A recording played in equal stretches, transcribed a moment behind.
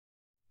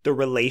The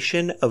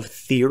relation of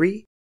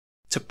theory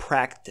to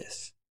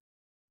practice.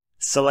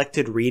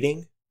 Selected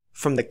reading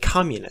from The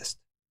Communist,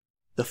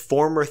 the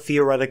former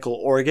theoretical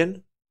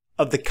organ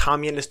of the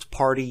Communist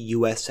Party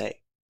USA,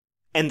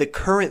 and the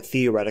current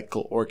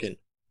theoretical organ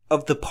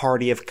of the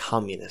Party of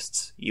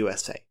Communists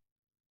USA.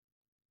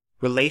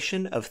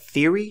 Relation of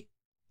Theory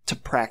to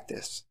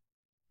Practice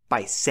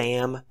by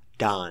Sam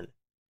Don.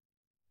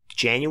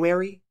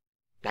 January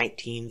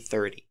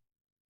 1930.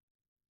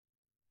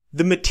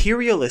 The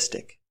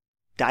materialistic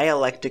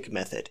dialectic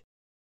method,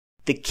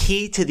 the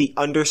key to the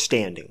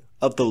understanding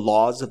of the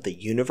laws of the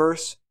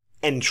universe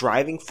and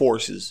driving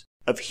forces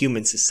of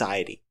human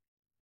society,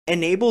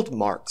 enabled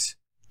Marx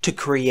to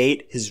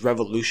create his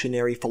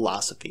revolutionary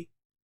philosophy.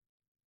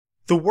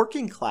 The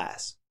working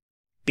class,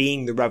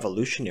 being the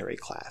revolutionary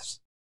class,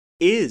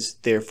 is,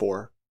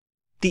 therefore,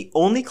 the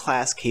only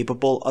class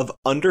capable of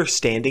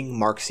understanding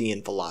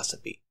Marxian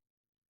philosophy.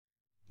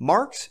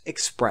 Marx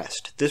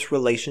expressed this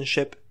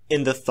relationship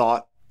in the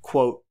thought,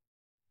 quote,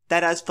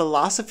 that as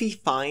philosophy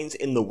finds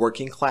in the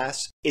working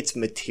class its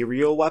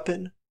material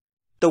weapon,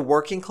 the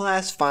working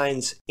class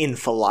finds in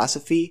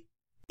philosophy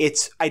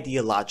its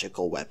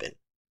ideological weapon.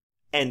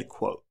 End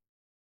quote.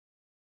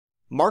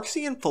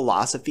 Marxian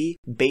philosophy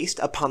based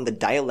upon the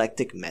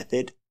dialectic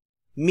method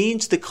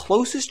means the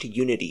closest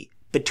unity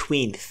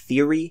between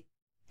theory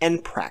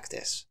and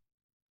practice.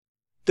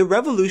 The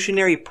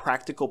revolutionary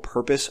practical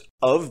purpose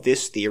of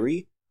this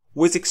theory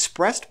was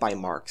expressed by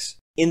Marx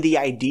in the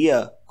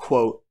idea,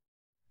 quote,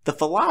 the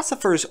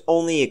philosophers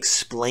only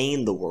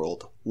explain the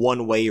world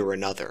one way or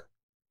another,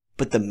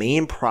 but the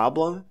main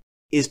problem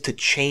is to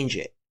change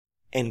it,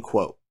 end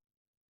quote.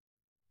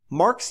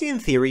 Marxian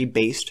theory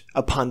based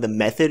upon the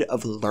method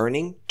of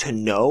learning to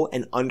know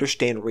and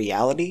understand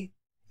reality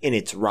in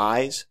its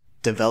rise,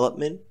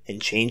 development,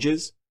 and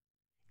changes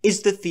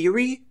is the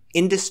theory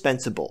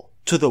indispensable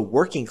to the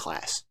working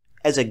class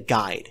as a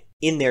guide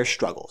in their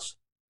struggles.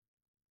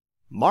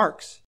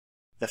 Marx,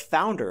 the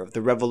founder of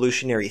the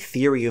revolutionary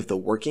theory of the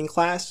working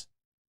class,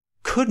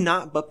 could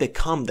not but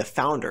become the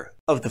founder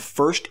of the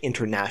First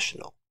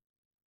International.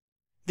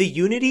 The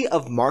unity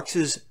of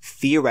Marx's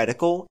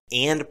theoretical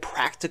and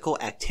practical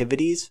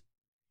activities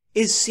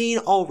is seen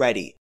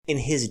already in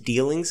his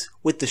dealings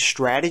with the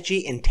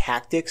strategy and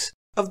tactics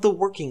of the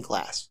working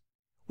class,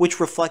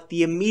 which reflect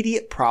the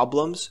immediate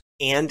problems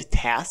and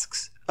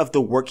tasks of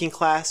the working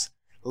class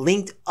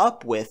linked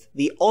up with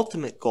the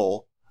ultimate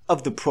goal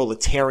of the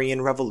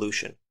proletarian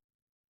revolution.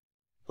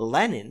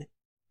 Lenin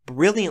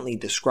brilliantly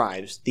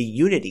describes the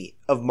unity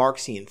of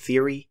Marxian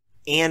theory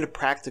and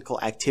practical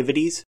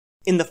activities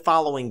in the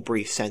following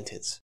brief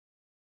sentence.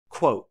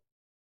 Quote,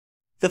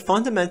 the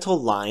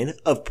fundamental line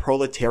of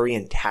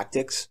proletarian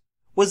tactics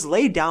was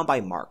laid down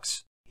by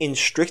Marx in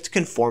strict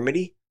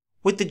conformity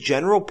with the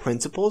general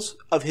principles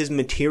of his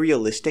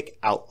materialistic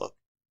outlook.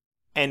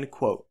 End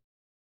quote.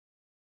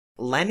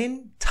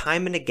 Lenin,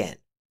 time and again,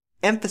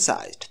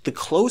 emphasized the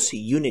close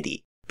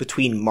unity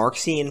between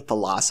Marxian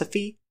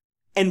philosophy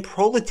and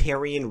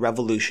proletarian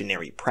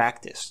revolutionary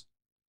practice.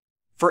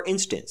 For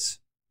instance,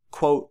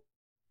 quote,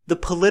 the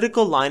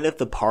political line of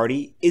the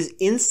party is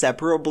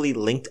inseparably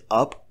linked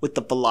up with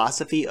the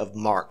philosophy of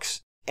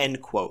Marx,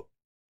 end quote.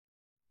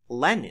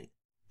 Lenin,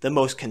 the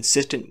most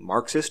consistent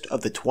Marxist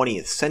of the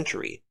 20th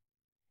century,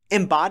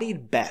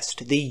 embodied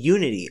best the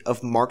unity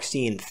of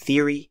Marxian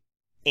theory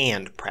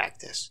and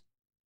practice.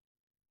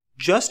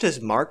 Just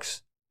as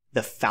Marx,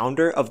 the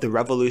founder of the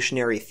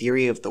revolutionary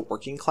theory of the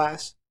working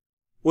class,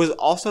 was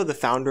also the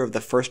founder of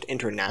the First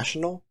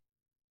International,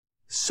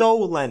 so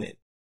Lenin,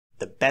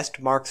 the best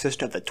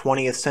Marxist of the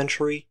 20th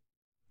century,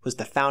 was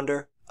the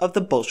founder of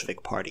the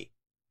Bolshevik Party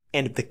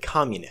and the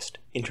Communist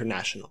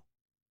International.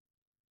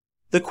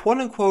 The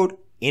quote-unquote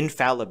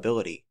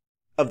infallibility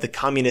of the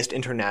Communist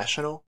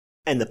International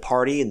and the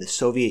party in the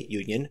Soviet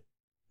Union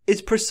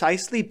is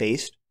precisely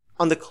based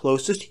on the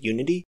closest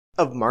unity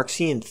of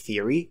Marxian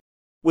theory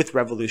with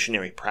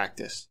revolutionary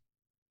practice.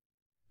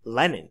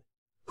 Lenin,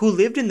 who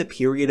lived in the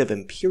period of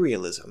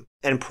imperialism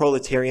and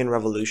proletarian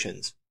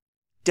revolutions,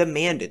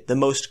 demanded the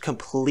most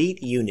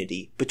complete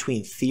unity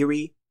between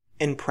theory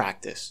and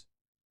practice.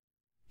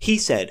 He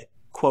said,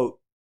 quote,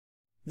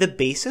 the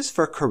basis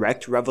for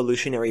correct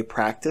revolutionary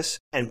practice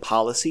and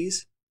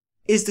policies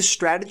is the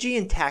strategy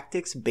and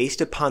tactics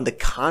based upon the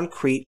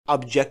concrete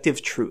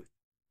objective truth,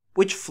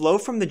 which flow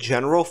from the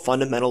general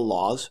fundamental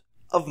laws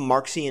of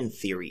Marxian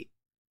theory.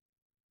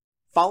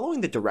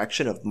 Following the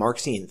direction of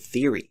Marxian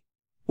theory,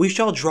 we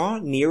shall draw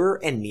nearer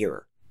and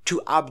nearer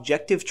to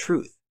objective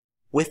truth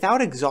without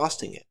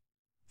exhausting it.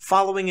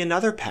 Following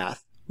another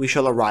path, we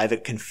shall arrive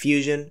at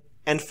confusion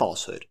and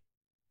falsehood.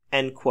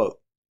 End quote.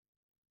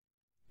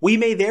 We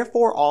may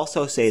therefore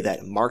also say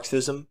that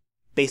Marxism,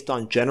 based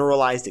on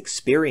generalized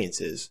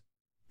experiences,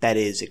 that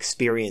is,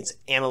 experience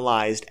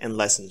analyzed and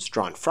lessons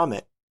drawn from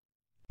it,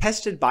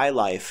 tested by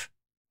life,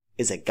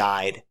 is a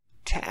guide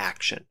to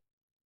action.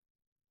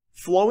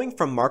 Flowing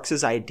from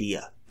Marx's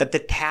idea that the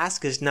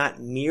task is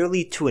not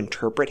merely to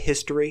interpret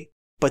history,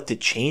 but to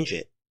change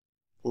it,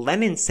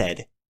 Lenin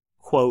said,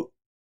 quote,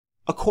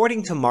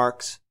 according to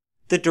Marx,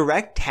 The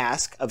direct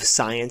task of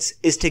science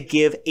is to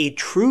give a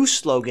true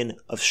slogan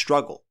of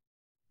struggle.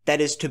 That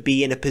is, to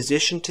be in a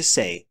position to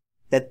say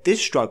that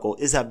this struggle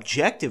is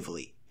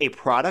objectively a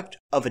product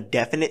of a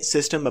definite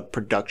system of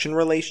production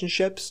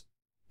relationships,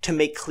 to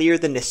make clear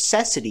the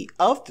necessity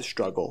of the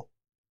struggle,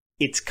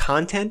 its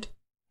content,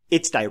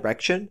 its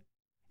direction,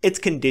 its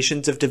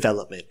conditions of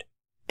development."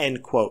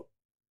 End quote.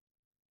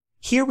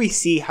 Here we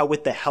see how,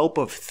 with the help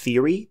of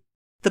theory,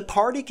 the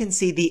party can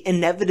see the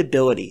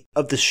inevitability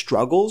of the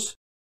struggles,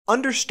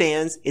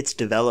 understands its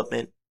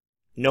development,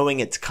 knowing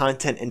its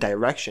content and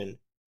direction,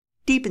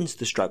 deepens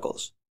the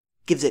struggles,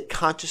 gives it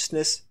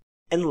consciousness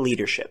and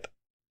leadership.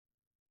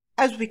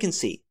 As we can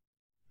see,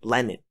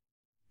 Lenin,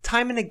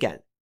 time and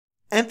again,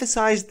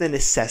 emphasized the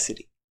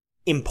necessity,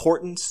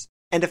 importance,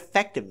 and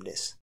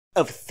effectiveness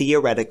of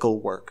theoretical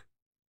work.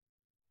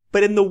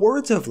 But in the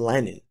words of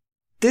Lenin,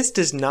 this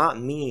does not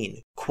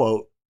mean,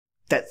 quote,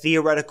 that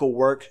theoretical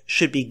work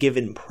should be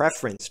given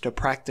preference to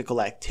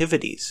practical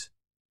activities.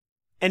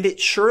 And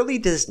it surely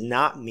does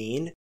not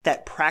mean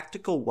that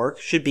practical work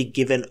should be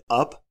given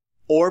up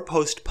or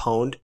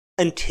postponed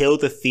until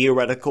the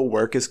theoretical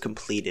work is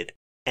completed.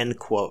 End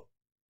quote.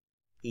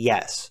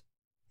 Yes,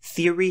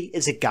 theory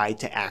is a guide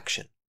to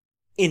action.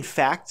 In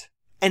fact,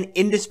 an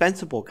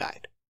indispensable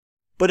guide.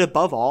 But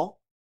above all,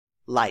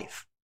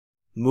 life,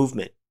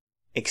 movement,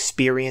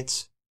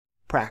 experience,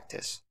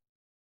 practice.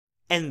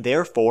 And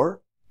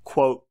therefore,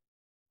 quote,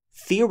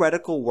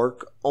 theoretical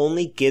work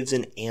only gives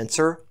an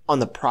answer on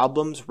the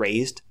problems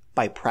raised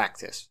by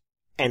practice.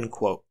 End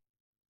quote.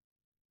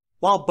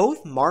 While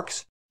both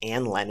Marx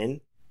and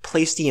Lenin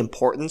placed the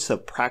importance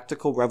of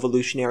practical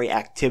revolutionary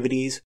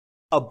activities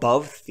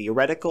above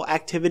theoretical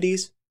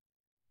activities,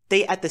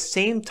 they at the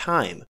same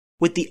time,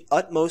 with the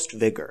utmost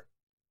vigor,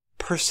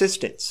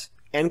 persistence,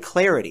 and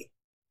clarity,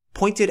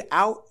 pointed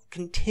out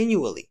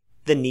continually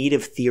the need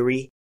of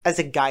theory as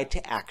a guide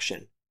to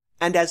action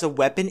and as a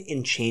weapon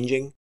in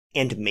changing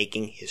and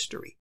making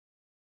history.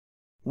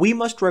 We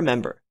must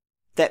remember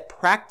that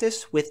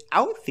practice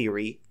without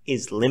theory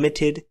is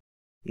limited,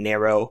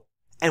 narrow,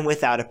 and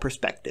without a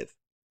perspective.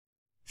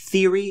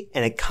 Theory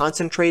in a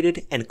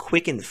concentrated and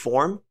quickened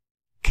form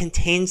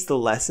contains the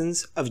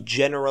lessons of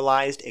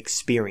generalized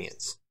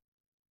experience.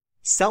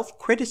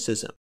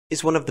 Self-criticism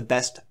is one of the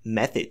best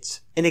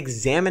methods in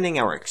examining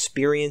our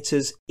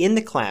experiences in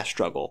the class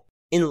struggle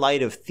in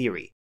light of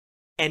theory,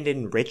 and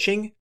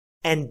enriching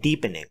and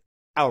deepening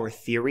our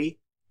theory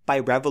by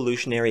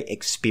revolutionary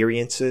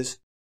experiences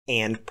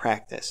and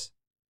practice.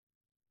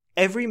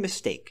 Every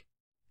mistake,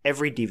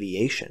 every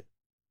deviation,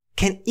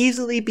 can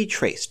easily be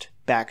traced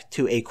back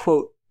to a,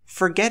 quote,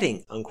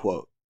 forgetting,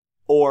 unquote,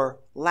 or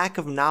lack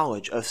of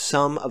knowledge of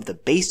some of the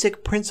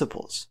basic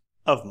principles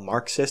of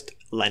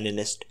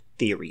Marxist-Leninist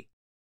theory.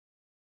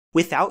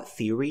 Without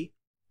theory,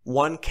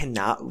 one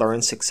cannot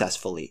learn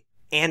successfully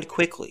and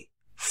quickly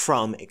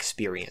from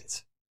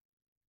experience.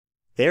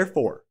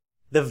 Therefore,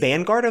 the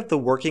vanguard of the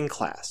working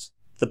class,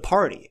 the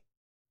party,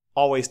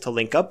 always to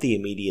link up the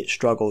immediate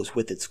struggles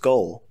with its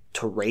goal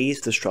to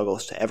raise the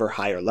struggles to ever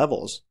higher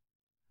levels,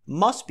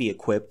 must be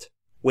equipped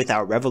with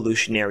our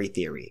revolutionary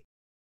theory.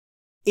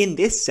 In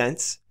this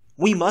sense,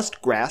 we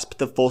must grasp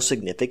the full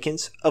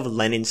significance of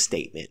Lenin's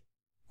statement,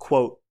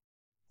 quote,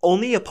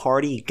 only a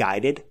party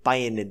guided by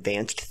an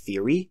advanced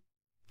theory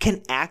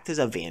can act as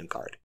a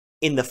vanguard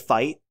in the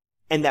fight,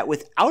 and that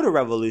without a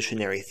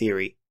revolutionary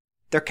theory,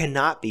 there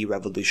cannot be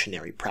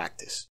revolutionary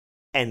practice.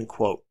 End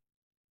quote.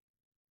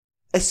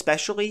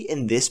 Especially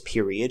in this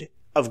period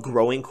of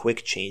growing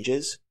quick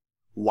changes,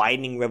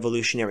 widening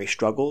revolutionary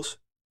struggles,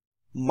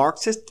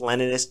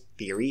 Marxist-Leninist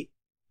theory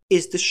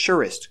is the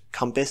surest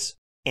compass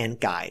and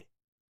guide.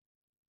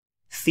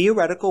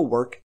 Theoretical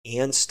work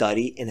and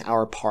study in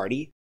our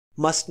party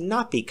must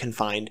not be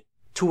confined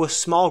to a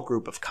small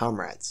group of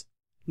comrades,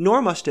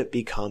 nor must it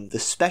become the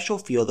special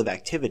field of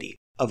activity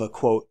of a,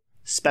 quote,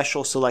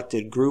 special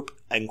selected group,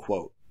 end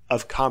quote,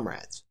 of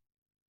comrades.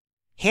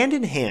 Hand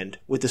in hand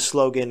with the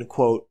slogan,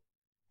 quote,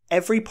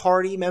 every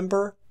party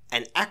member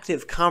an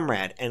active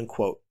comrade, end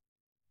quote,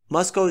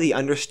 must go the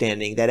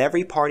understanding that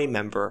every party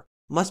member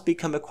must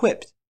become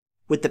equipped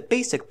with the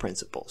basic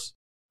principles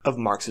of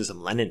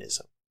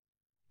Marxism-Leninism,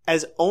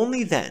 as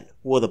only then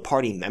will the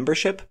party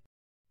membership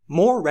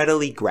more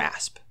readily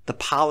grasp the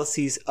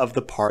policies of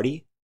the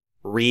party,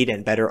 read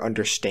and better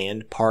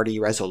understand party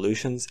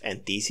resolutions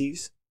and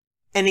theses,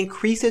 and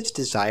increase its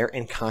desire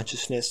and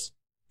consciousness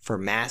for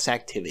mass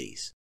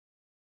activities.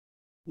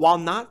 While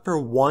not for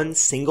one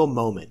single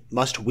moment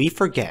must we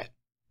forget,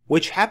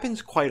 which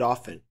happens quite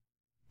often,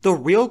 the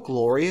real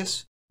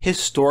glorious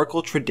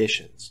historical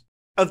traditions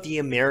of the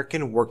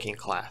American working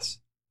class,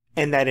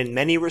 and that in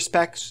many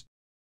respects,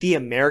 the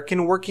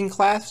American working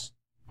class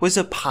was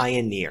a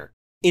pioneer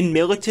in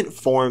militant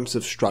forms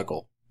of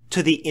struggle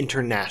to the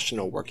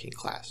international working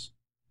class.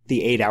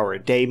 The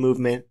 8-hour-a-day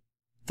movement,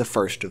 the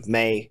 1st of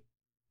May,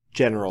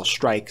 general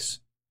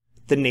strikes,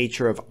 the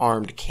nature of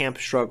armed camp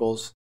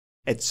struggles,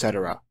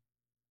 etc.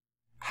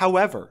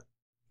 However,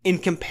 in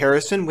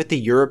comparison with the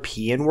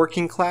European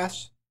working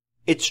class,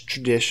 its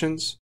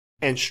traditions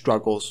and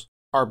struggles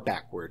are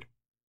backward.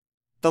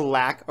 The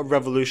lack of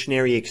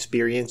revolutionary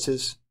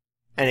experiences,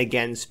 and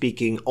again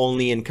speaking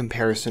only in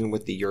comparison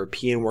with the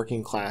European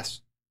working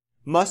class,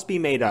 must be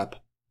made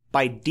up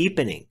by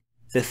deepening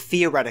the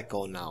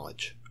theoretical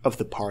knowledge of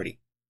the party.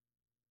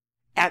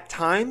 At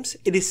times,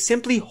 it is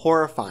simply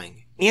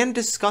horrifying and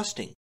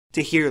disgusting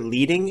to hear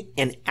leading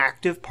and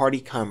active party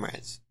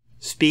comrades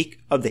speak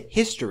of the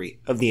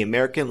history of the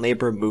American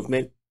labor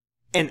movement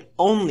and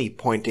only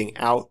pointing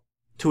out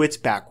to its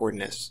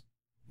backwardness,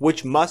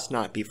 which must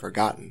not be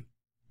forgotten,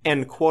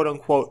 and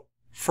quote-unquote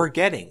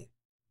forgetting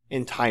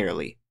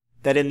entirely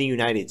that in the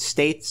United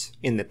States,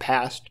 in the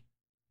past,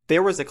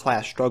 there was a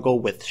class struggle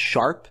with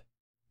sharp,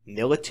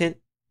 militant,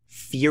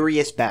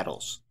 furious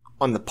battles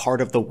on the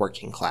part of the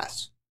working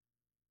class.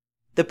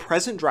 The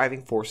present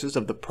driving forces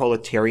of the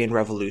proletarian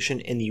revolution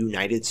in the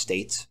United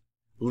States,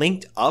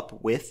 linked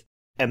up with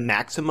a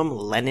maximum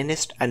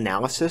Leninist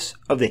analysis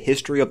of the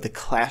history of the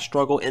class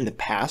struggle in the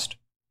past,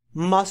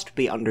 must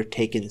be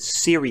undertaken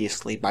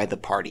seriously by the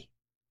party,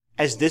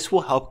 as this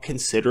will help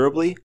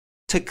considerably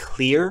to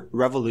clear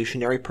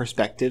revolutionary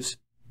perspectives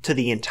to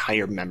the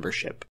entire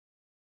membership.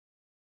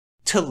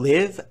 To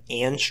live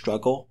and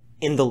struggle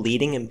in the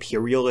leading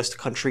imperialist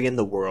country in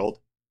the world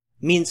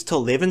means to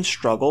live and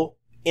struggle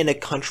in a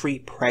country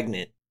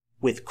pregnant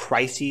with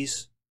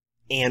crises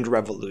and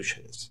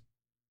revolutions.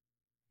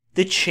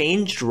 The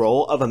changed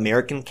role of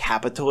American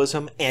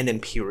capitalism and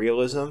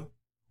imperialism,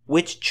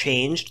 which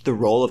changed the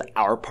role of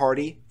our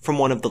party from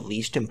one of the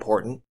least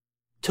important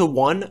to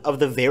one of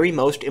the very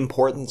most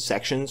important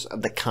sections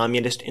of the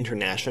Communist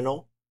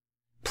International,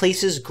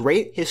 places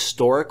great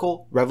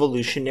historical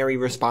revolutionary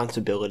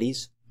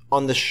responsibilities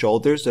on the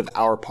shoulders of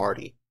our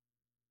party.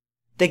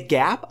 The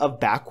gap of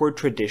backward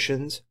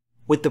traditions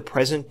with the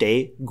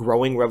present-day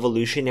growing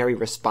revolutionary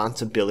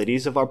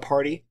responsibilities of our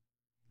party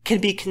can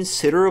be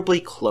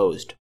considerably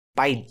closed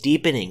by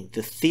deepening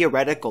the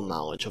theoretical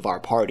knowledge of our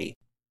party,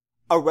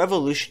 a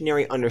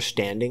revolutionary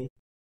understanding,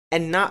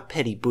 and not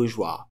petty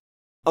bourgeois,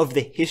 of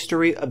the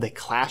history of the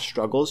class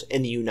struggles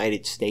in the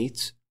United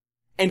States,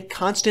 and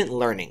constant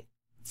learning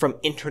from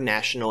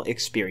international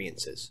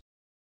experiences.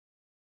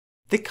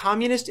 The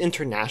Communist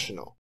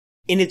International,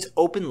 in its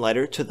open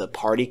letter to the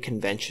party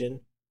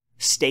convention,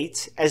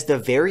 states as the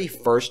very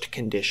first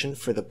condition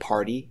for the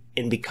party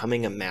in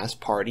becoming a mass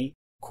party,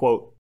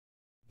 quote,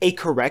 a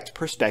correct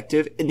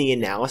perspective in the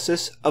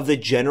analysis of the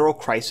general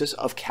crisis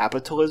of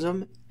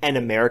capitalism and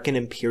American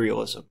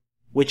imperialism,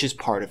 which is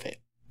part of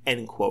it,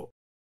 end quote.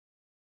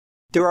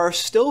 There are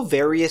still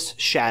various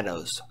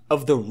shadows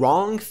of the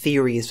wrong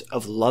theories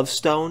of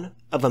Lovestone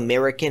of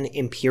American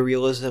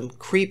imperialism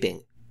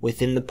creeping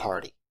within the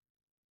party.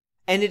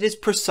 And it is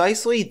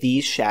precisely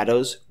these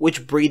shadows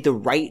which breed the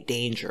right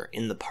danger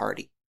in the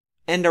party,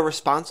 and are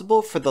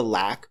responsible for the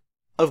lack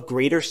of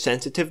greater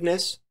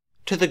sensitiveness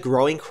to the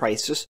growing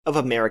crisis of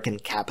American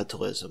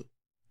capitalism,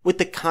 with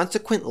the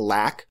consequent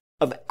lack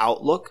of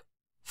outlook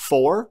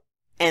for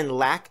and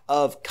lack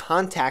of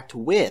contact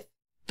with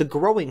the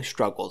growing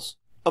struggles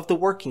of the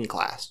working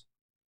class.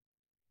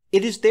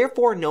 It is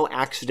therefore no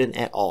accident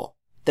at all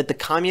that the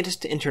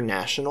Communist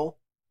International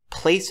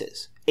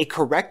places a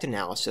correct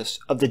analysis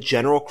of the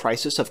general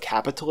crisis of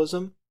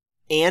capitalism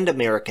and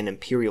American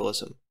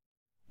imperialism,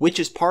 which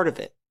is part of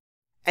it,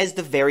 as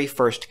the very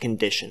first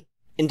condition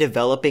in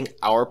developing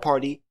our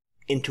party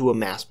into a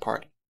mass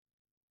party.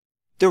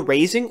 The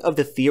raising of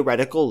the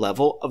theoretical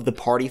level of the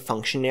party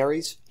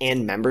functionaries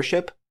and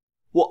membership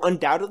will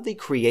undoubtedly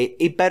create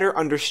a better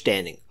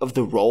understanding of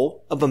the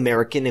role of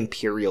American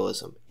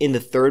imperialism in the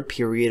third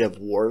period of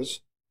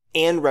wars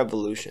and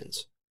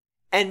revolutions,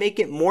 and make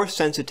it more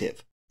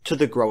sensitive to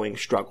the growing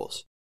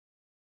struggles.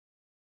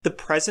 The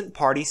present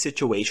party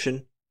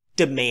situation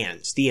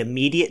demands the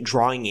immediate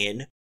drawing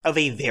in of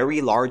a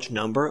very large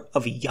number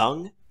of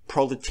young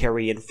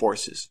proletarian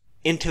forces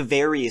into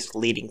various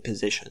leading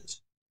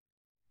positions.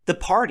 The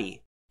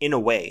party, in a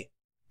way,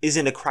 is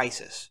in a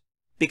crisis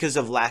because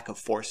of lack of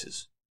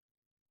forces.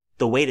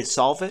 The way to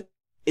solve it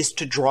is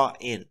to draw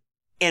in,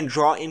 and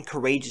draw in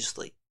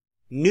courageously,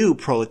 new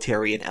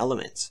proletarian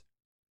elements.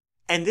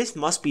 And this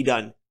must be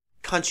done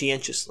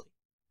conscientiously,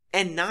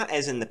 and not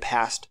as in the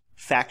past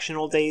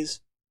factional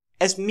days,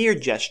 as mere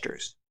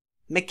gestures,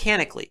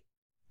 mechanically,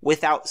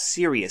 without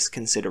serious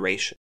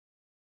consideration.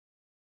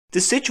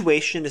 The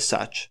situation is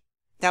such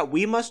that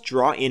we must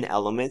draw in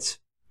elements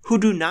who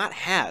do not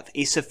have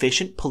a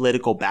sufficient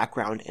political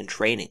background and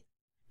training,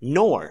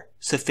 nor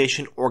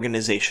sufficient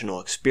organizational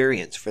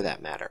experience for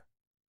that matter.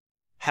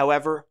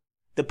 However,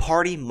 the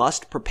party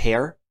must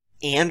prepare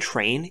and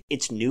train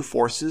its new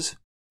forces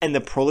and the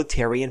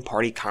proletarian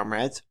party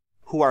comrades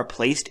who are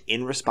placed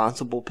in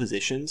responsible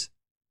positions,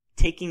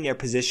 taking their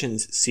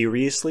positions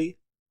seriously,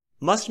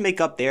 must make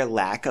up their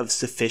lack of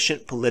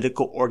sufficient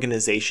political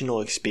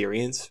organizational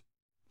experience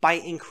by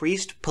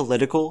increased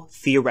political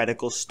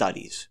theoretical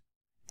studies,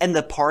 and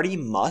the party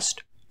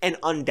must and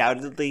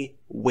undoubtedly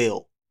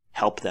will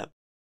help them.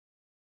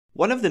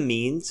 One of the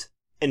means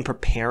in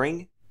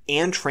preparing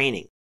and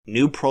training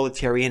new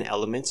proletarian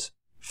elements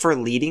for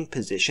leading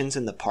positions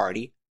in the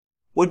party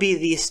would be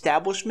the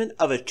establishment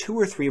of a 2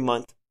 or 3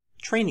 month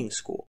training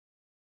school.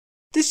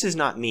 This does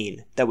not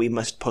mean that we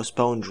must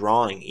postpone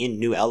drawing in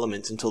new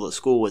elements until the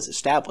school was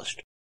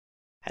established.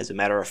 As a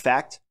matter of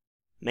fact,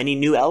 many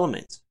new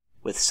elements,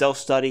 with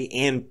self-study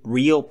and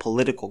real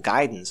political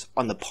guidance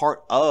on the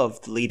part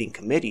of the leading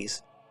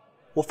committees,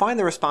 will find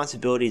the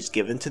responsibilities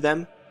given to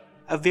them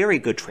a very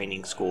good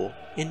training school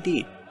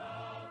indeed.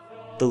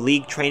 The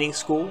League Training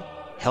School,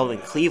 held in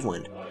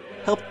Cleveland,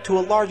 helped to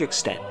a large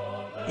extent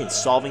in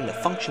solving the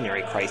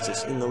functionary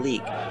crisis in the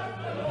League.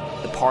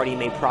 The party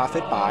may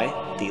profit by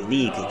the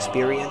League's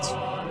experience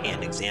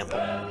and example.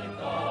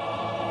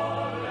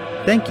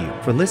 Thank you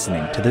for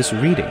listening to this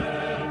reading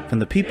from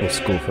the People's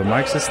School for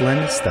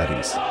Marxist-Leninist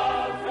Studies.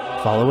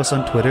 Follow us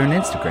on Twitter and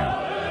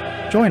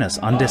Instagram. Join us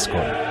on Discord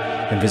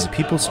and visit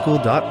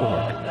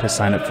peopleschool.org to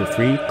sign up for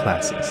free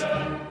classes.